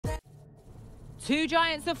Two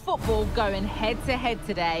giants of football going head-to-head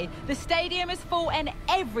today. The stadium is full and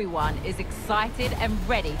everyone is excited and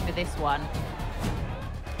ready for this one.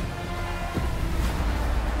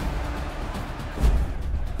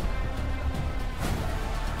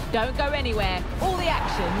 Don't go anywhere. All the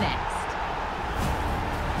action next.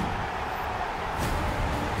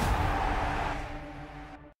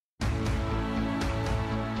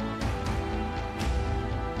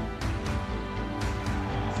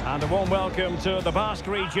 And a warm welcome to the Basque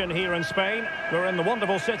region here in Spain. We're in the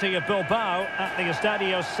wonderful city of Bilbao at the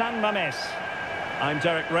Estadio San Mamés. I'm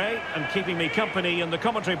Derek Ray, and keeping me company in the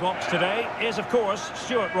commentary box today is, of course,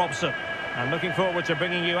 Stuart Robson. I'm looking forward to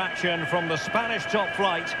bringing you action from the Spanish top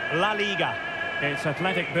flight, La Liga. It's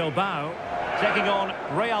Athletic Bilbao taking on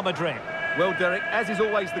Real Madrid. Well, Derek, as is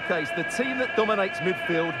always the case, the team that dominates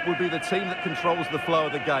midfield will be the team that controls the flow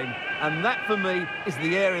of the game. And that, for me, is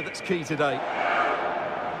the area that's key today.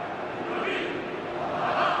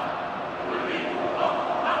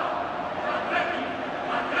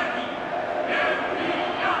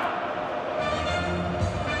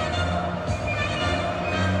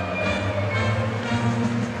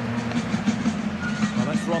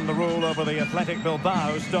 The rule over the Athletic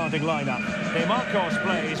Bilbao starting lineup. De Marcos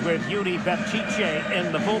plays with Yuri Berchiche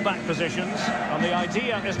in the fullback positions, and the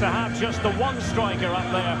idea is to have just the one striker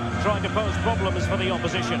up there trying to pose problems for the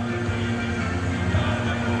opposition.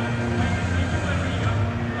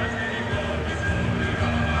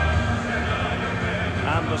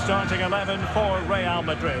 And the starting 11 for Real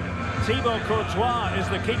Madrid. Thibaut Courtois is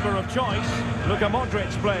the keeper of choice. Luka Modric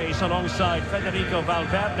plays alongside Federico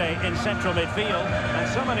Valverde in central midfield. And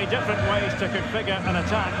so many different ways to configure an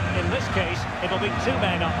attack. In this case, it'll be two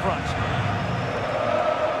men up front.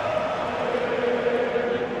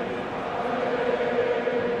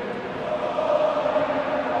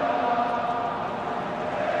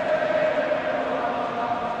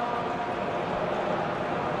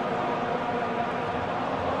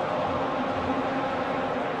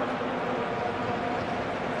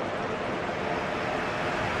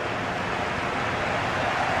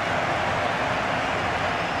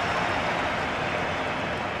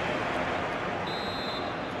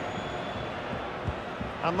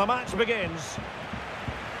 And the match begins.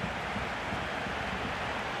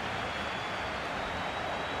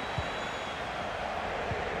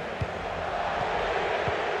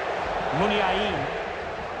 Muniain.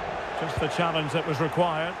 Just the challenge that was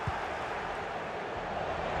required.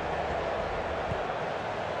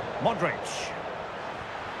 Modric.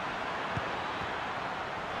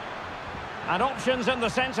 And options in the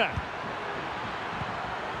centre.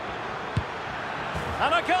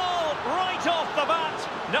 And a goal right off the bat.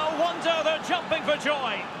 No wonder they're jumping for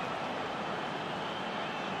joy.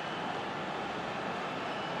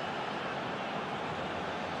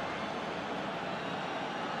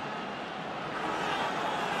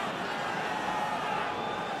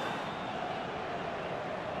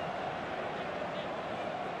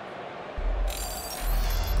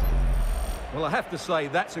 Well, I have to say,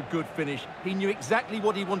 that's a good finish. He knew exactly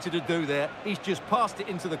what he wanted to do there. He's just passed it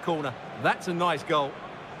into the corner. That's a nice goal.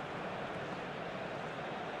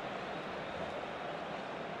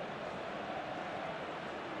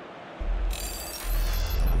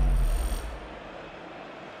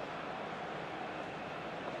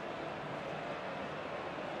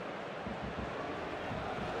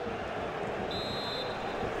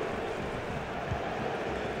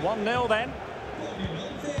 One 0 then.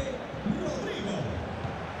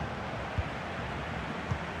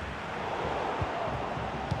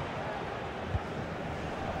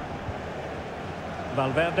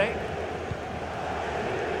 Valverde.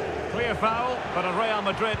 Clear foul, but a Real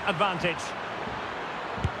Madrid advantage.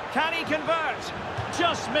 Can he convert?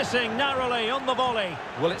 Just missing narrowly on the volley.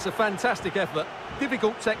 Well, it's a fantastic effort.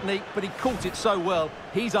 Difficult technique, but he caught it so well.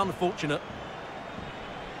 He's unfortunate.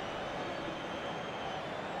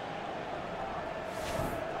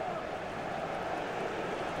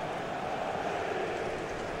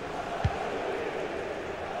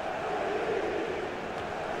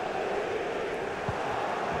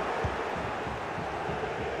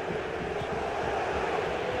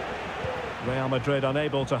 Real Madrid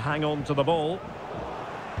unable to hang on to the ball.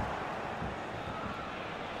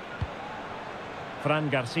 Fran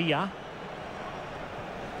Garcia.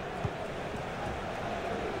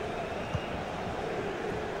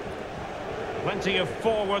 Plenty of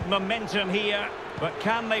forward momentum here, but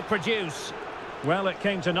can they produce? Well, it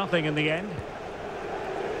came to nothing in the end.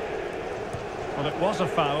 Well, it was a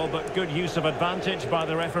foul, but good use of advantage by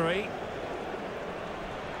the referee.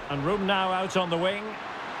 And room now out on the wing.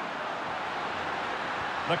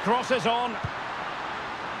 The cross is on.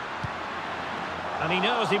 And he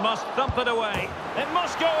knows he must thump it away. It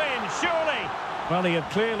must go in, surely. Well, he had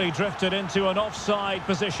clearly drifted into an offside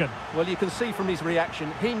position. Well, you can see from his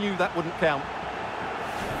reaction, he knew that wouldn't count.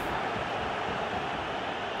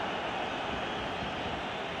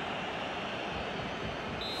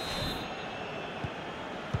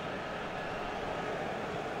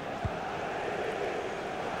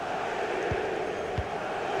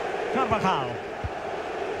 Carvajal.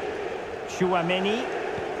 Tchouaméni.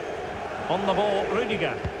 On the ball,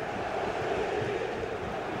 Rudiger.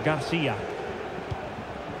 Garcia.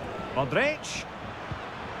 Modric.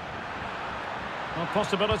 Well,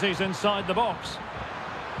 possibilities inside the box.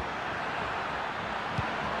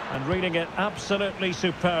 And reading it absolutely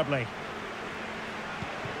superbly.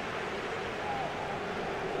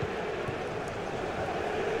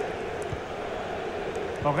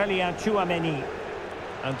 Aurélien Tchouaméni.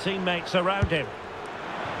 And teammates around him.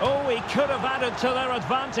 Oh, he could have added to their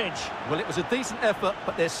advantage. Well, it was a decent effort,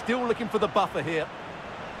 but they're still looking for the buffer here.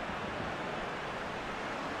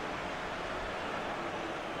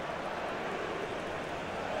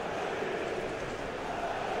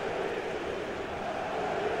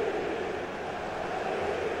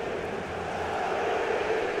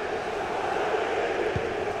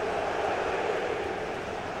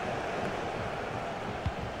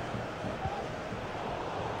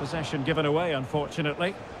 Possession given away,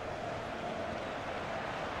 unfortunately.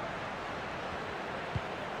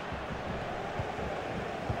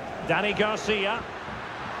 Dani Garcia.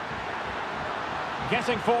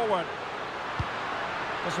 Getting forward.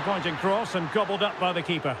 Disappointing cross and gobbled up by the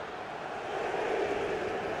keeper.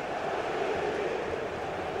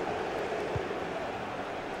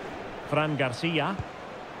 Fran Garcia.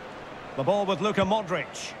 The ball with Luka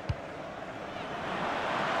Modric.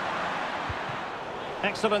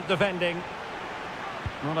 Excellent defending.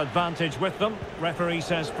 Not advantage with them. Referee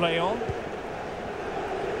says play on.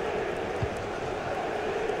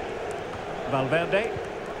 Valverde.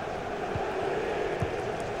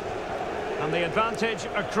 And the advantage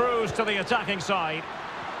accrues to the attacking side.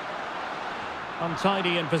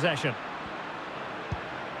 Untidy in possession.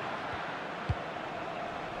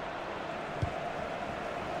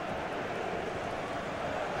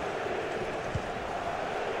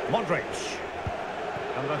 Modric.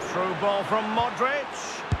 And the through ball from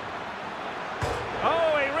Modric.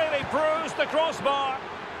 Oh, he really bruised the crossbar.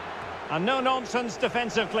 And no-nonsense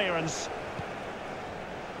defensive clearance.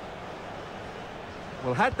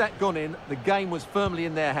 Well, had that gone in, the game was firmly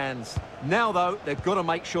in their hands. Now, though, they've got to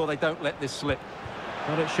make sure they don't let this slip.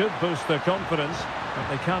 But it should boost their confidence, but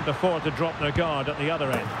they can't afford to drop their guard at the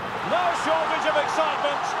other end. No shortage of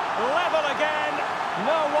excitement. Level again.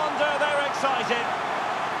 No wonder they're excited.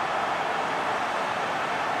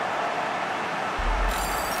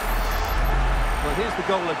 Well, here's the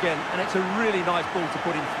goal again, and it's a really nice ball to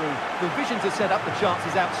put him through. The vision to set up the chance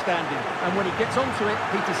is outstanding, and when he gets onto it,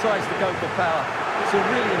 he decides to go for power. It's a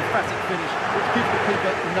really emphatic finish, which gives the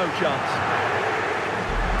keeper no chance.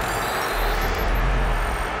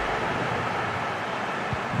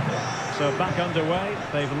 So back underway,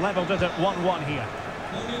 they've levelled it at 1-1 here.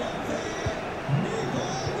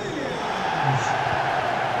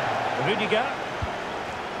 Rudiger.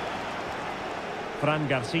 Fran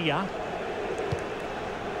Garcia.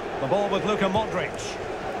 The ball with Luka Modric.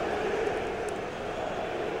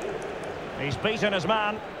 He's beaten his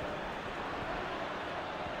man.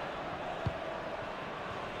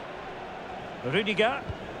 Rudiger.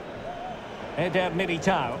 Eder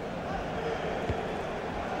Militao.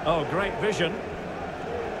 Oh, great vision.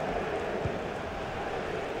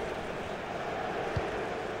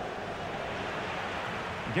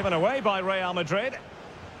 Given away by Real Madrid.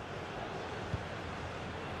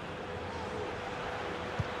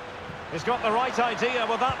 He's got the right idea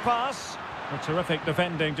with that pass. A terrific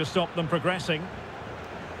defending to stop them progressing.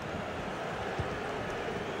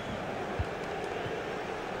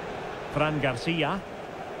 Fran Garcia.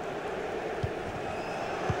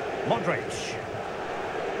 Modric.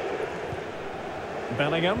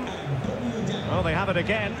 Bellingham. Oh, they have it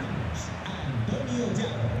again.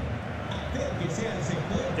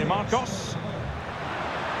 De Marcos.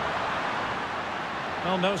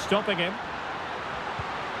 Well, no stopping him.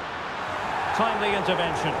 Timely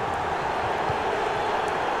intervention.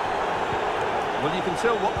 Well, you can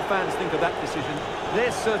tell what the fans think of that decision.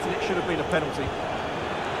 They're certain it should have been a penalty.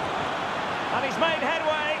 And he's made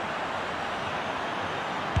headway.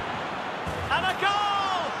 And a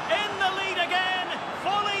goal! In the lead again,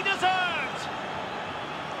 fully deserved.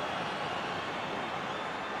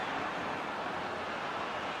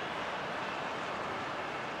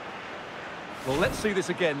 Well, Let's see this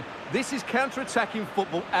again. This is counter-attacking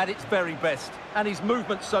football at its very best. And his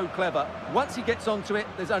movement's so clever. Once he gets onto it,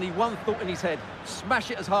 there's only one thought in his head. Smash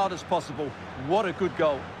it as hard as possible. What a good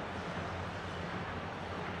goal.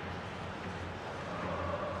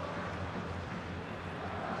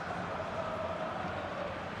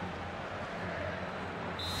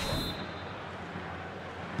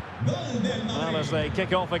 Well, as they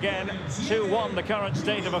kick off again, 2-1 the current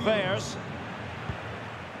state of affairs.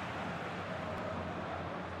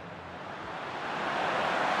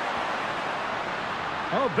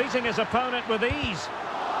 Oh, beating his opponent with ease.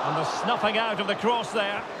 And the snuffing out of the cross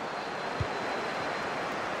there.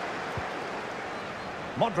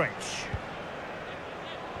 Modric.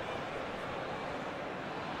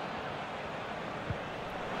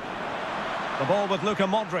 The ball with Luka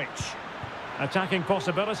Modric. Attacking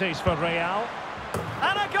possibilities for Real.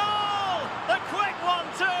 And a goal! The quick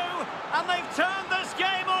 1-2! And they've turned this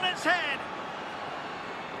game on its head.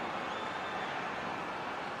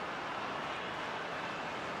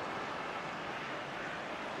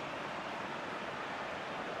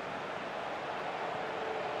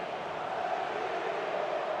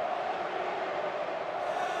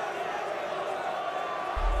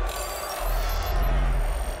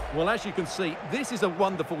 Well, as you can see, this is a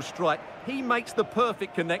wonderful strike. He makes the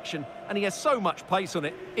perfect connection, and he has so much pace on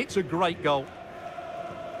it. It's a great goal.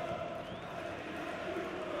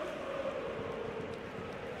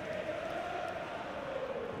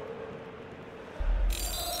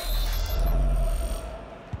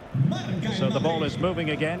 So the ball is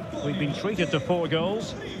moving again. We've been treated to 4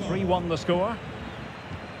 goals. 3-1 the score.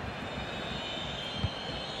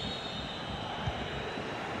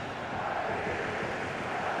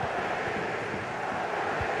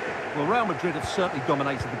 Well, Real Madrid have certainly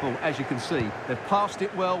dominated the ball, as you can see. They've passed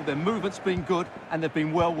it well, their movement's been good, and they've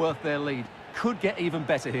been well worth their lead. Could get even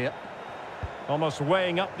better here. Almost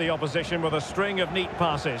weighing up the opposition with a string of neat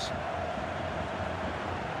passes.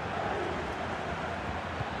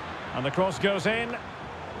 And the cross goes in.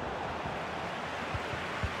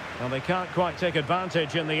 Well, they can't quite take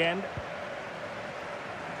advantage in the end.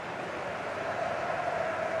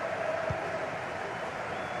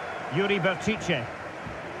 Yuri Bertice.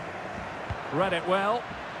 Read it well.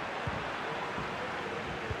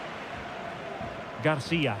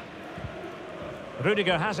 Garcia.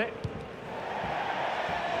 Rudiger has it.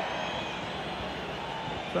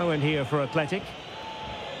 Throw in here for Athletic.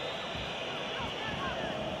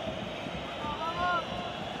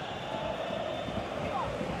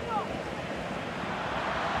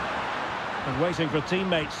 And waiting for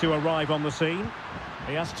teammates to arrive on the scene.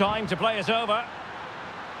 He has time to play it over.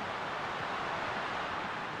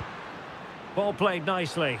 Ball played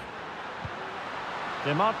nicely.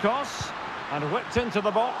 DeMarcos, and whipped into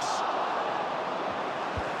the box.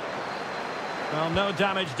 Well, no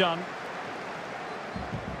damage done.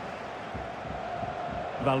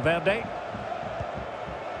 Valverde.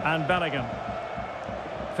 And Bellingham.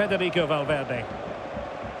 Federico Valverde.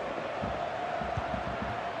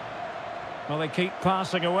 Well, they keep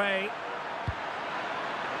passing away.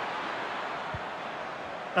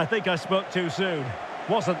 I think I spoke too soon.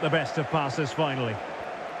 Wasn't the best of passes finally.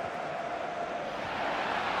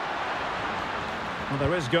 Well,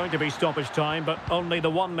 there is going to be stoppage time, but only the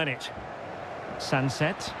 1 minute.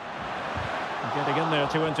 Sunset. Getting in there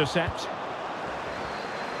to intercept.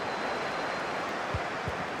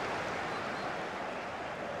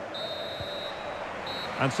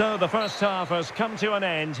 And so the first half has come to an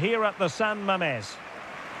end here at the San Mamés.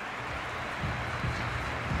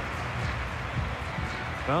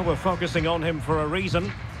 Well, we're focusing on him for a reason.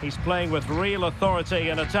 He's playing with real authority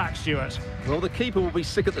in attack, Stuart. Well, the keeper will be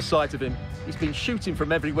sick at the sight of him. He's been shooting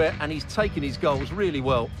from everywhere and he's taken his goals really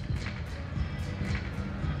well.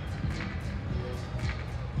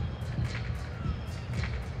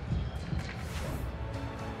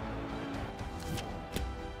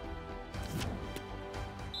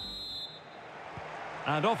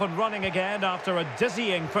 And off and running again after a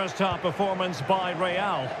dizzying first-half performance by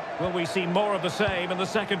Real. Will we see more of the same in the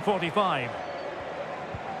second 45?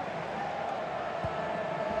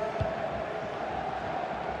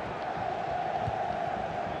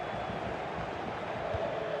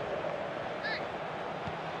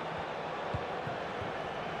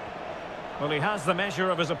 Well, he has the measure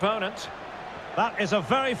of his opponent. That is a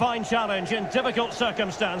very fine challenge in difficult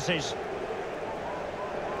circumstances.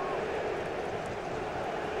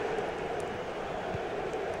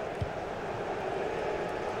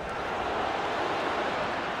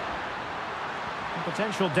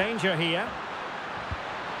 Potential danger here.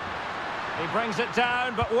 He brings it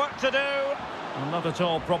down, but work to do. Not at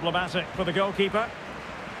all problematic for the goalkeeper.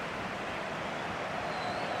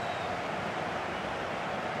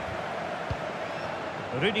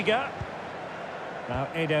 Rudiger. Now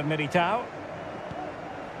Eder Militao.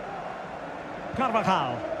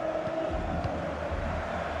 Carvajal.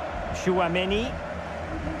 Tchouaméni.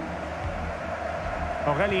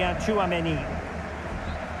 Aurélien Tchouaméni.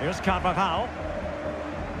 Here's Carvajal.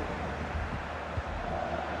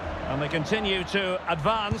 And they continue to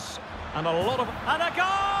advance. And a lot of... And a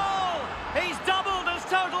goal! He's doubled his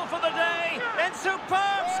total for the day in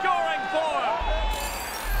superb scoring form.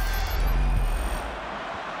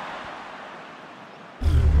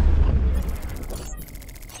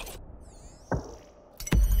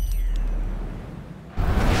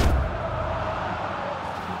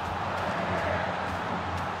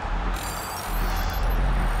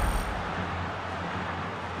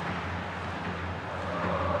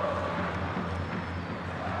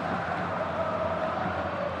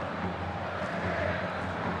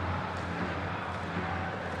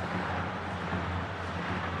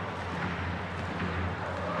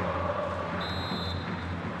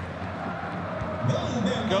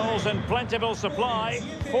 Goals in plentiful supply,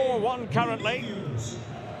 4-1 currently.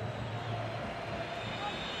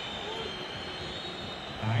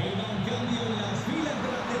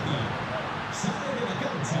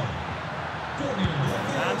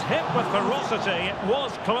 And hit with ferocity, it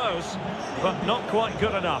was close, but not quite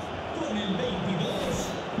good enough.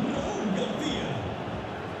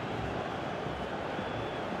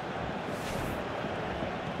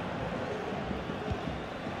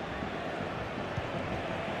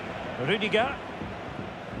 Rudiger.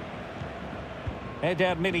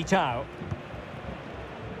 Eder Militao.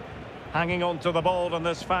 Hanging on to the ball in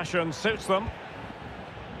this fashion suits them.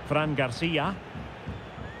 Fran Garcia.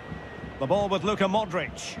 The ball with Luka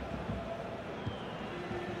Modric.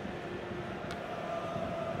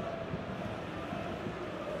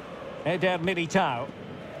 Eder Militao.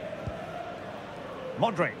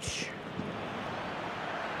 Modric.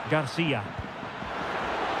 Garcia.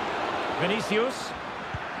 Vinicius.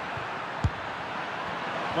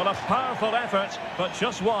 Well, a powerful effort, but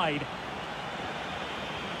just wide.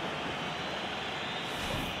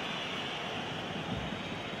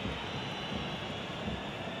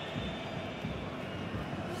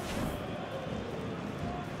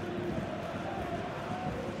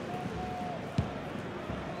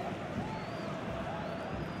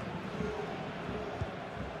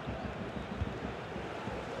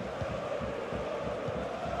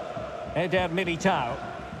 Eder Militao.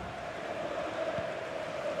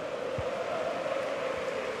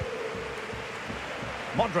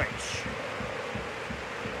 Modric.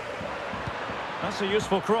 That's a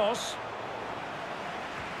useful cross.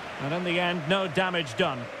 And in the end, no damage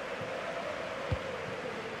done.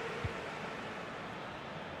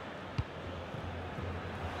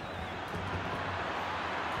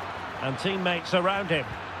 And teammates around him.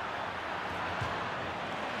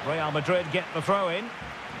 Real Madrid get the throw in.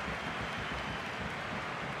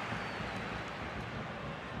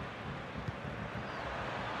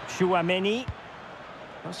 Tchouaméni.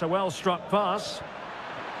 That's a well-struck pass.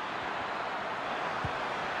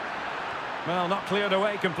 Well, not cleared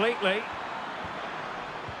away completely.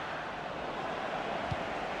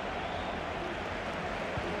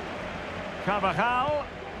 Carvajal.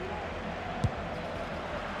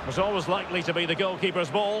 Was always likely to be the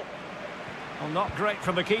goalkeeper's ball. Well, not great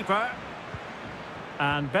from the keeper.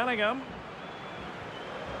 And Bellingham.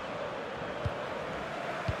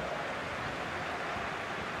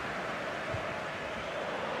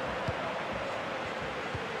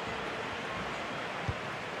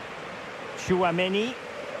 Tchouaméni.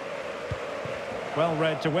 Well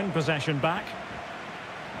read to win possession back.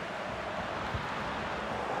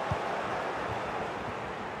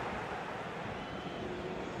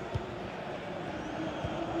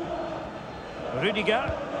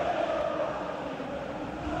 Rudiger.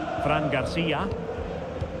 Fran Garcia.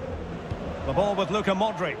 The ball with Luka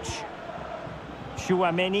Modric.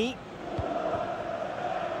 Tchouaméni.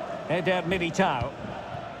 Eder Militao.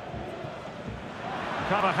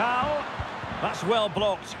 Carvajal. That's well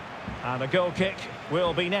blocked. And a goal kick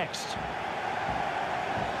will be next.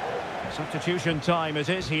 Substitution time it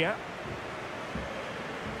is here.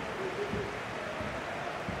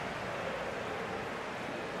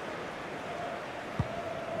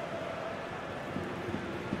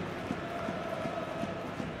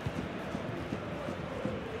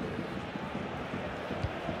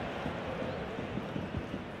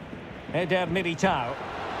 Eder Militao.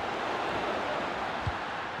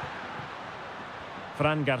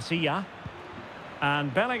 Fran Garcia.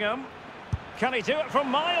 And Bellingham. Can he do it from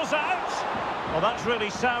miles out? Well, that's really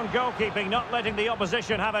sound goalkeeping, not letting the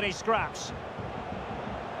opposition have any scraps.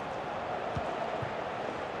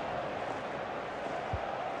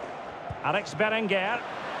 Alex Berenguer.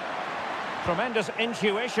 Tremendous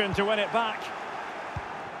intuition to win it back.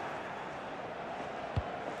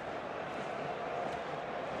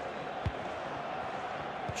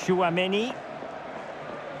 Chouameni.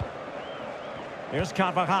 Here's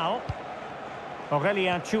Carvajal.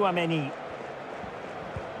 Aurelien Chouameni.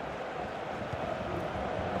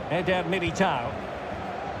 Eder Militao.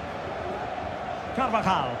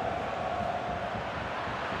 Carvajal.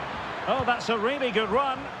 Oh, that's a really good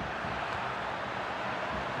run.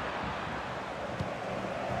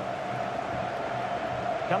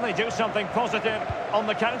 Can they do something positive on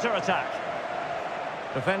the counter-attack?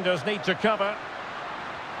 Defenders need to cover.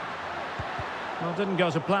 Well, didn't go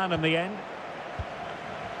to plan in the end.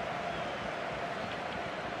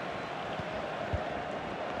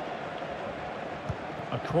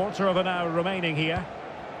 A quarter of an hour remaining here.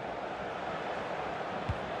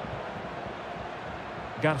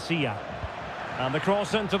 Garcia. And the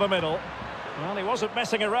cross into the middle. Well, he wasn't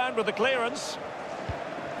messing around with the clearance.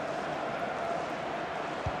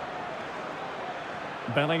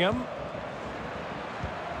 Bellingham.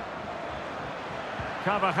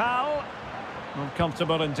 Carvajal. Not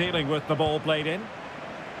comfortable in dealing with the ball played in.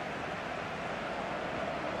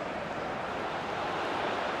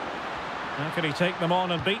 How can he take them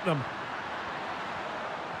on and beat them?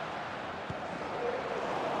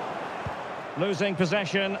 Losing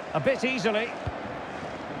possession a bit easily.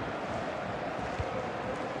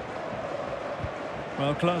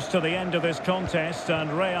 Well, close to the end of this contest,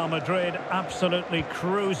 and Real Madrid absolutely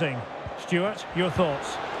cruising. Stuart, your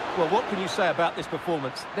thoughts? Well, what can you say about this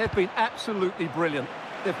performance? They've been absolutely brilliant.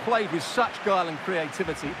 They've played with such guile and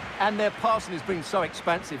creativity, and their passing has been so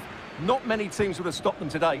expansive. Not many teams would have stopped them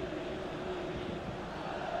today.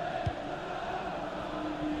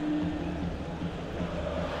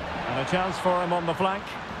 And a chance for him on the flank.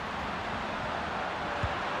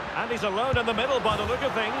 And he's alone in the middle by the look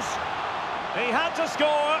of things. He had to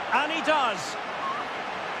score, and he does.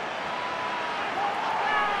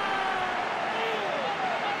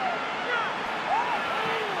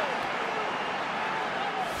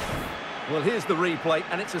 Well, here's the replay,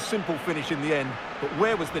 and it's a simple finish in the end. But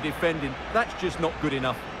where was the defending? That's just not good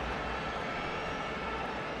enough.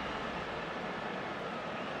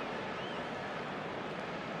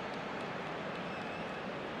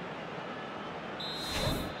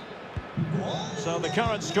 So the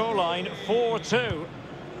current scoreline, 4-2.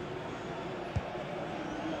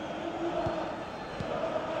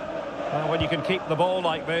 Well, when you can keep the ball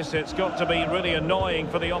like this, it's got to be really annoying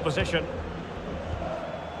for the opposition.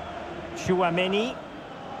 Chouameni.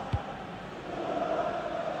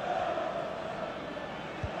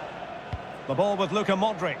 The ball with Luka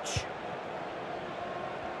Modric.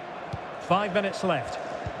 5 minutes left.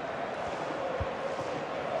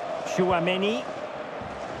 Chouameni.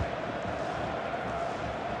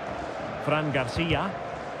 Fran Garcia.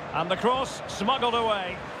 And the cross smuggled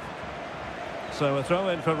away. So a throw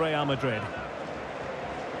in for Real Madrid.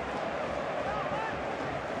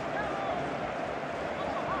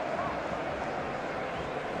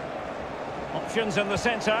 Options in the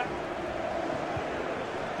centre.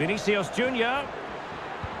 Vinicius Junior.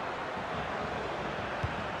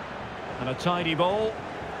 And a tidy ball.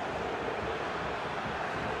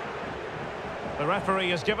 The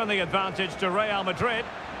referee has given the advantage to Real Madrid.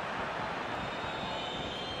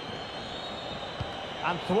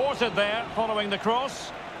 And thwarted there following the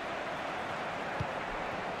cross.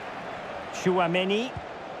 Chouameni.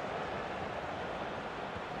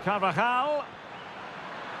 Carvajal.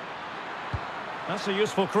 That's a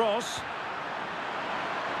useful cross.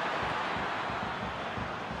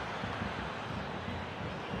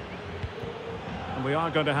 And we are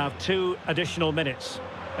going to have 2 additional minutes.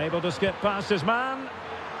 Able to skip past his man.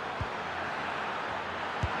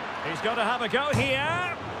 He's got to have a go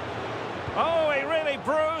here. Oh, he really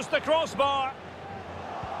bruised the crossbar.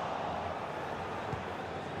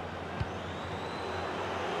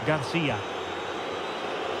 Garcia.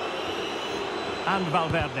 And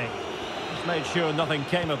Valverde. Just made sure nothing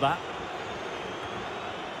came of that.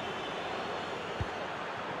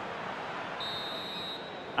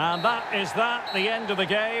 And that is the end of the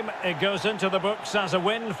game. It goes into the books as a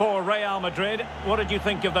win for Real Madrid. What did you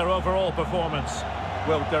think of their overall performance?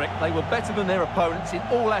 Well, Derek, they were better than their opponents in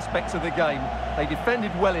all aspects of the game. They defended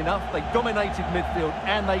well enough, they dominated midfield,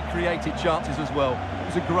 and they created chances as well. It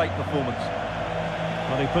was a great performance.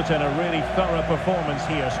 Well, he put in a really thorough performance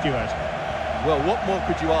here, Stuart. Well, what more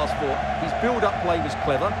could you ask for? His build-up play was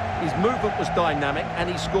clever, his movement was dynamic, and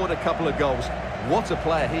he scored a couple of goals. What a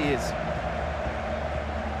player he is.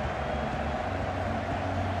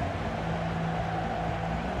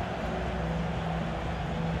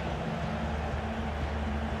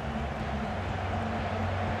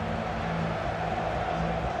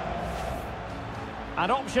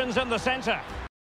 And options in the centre.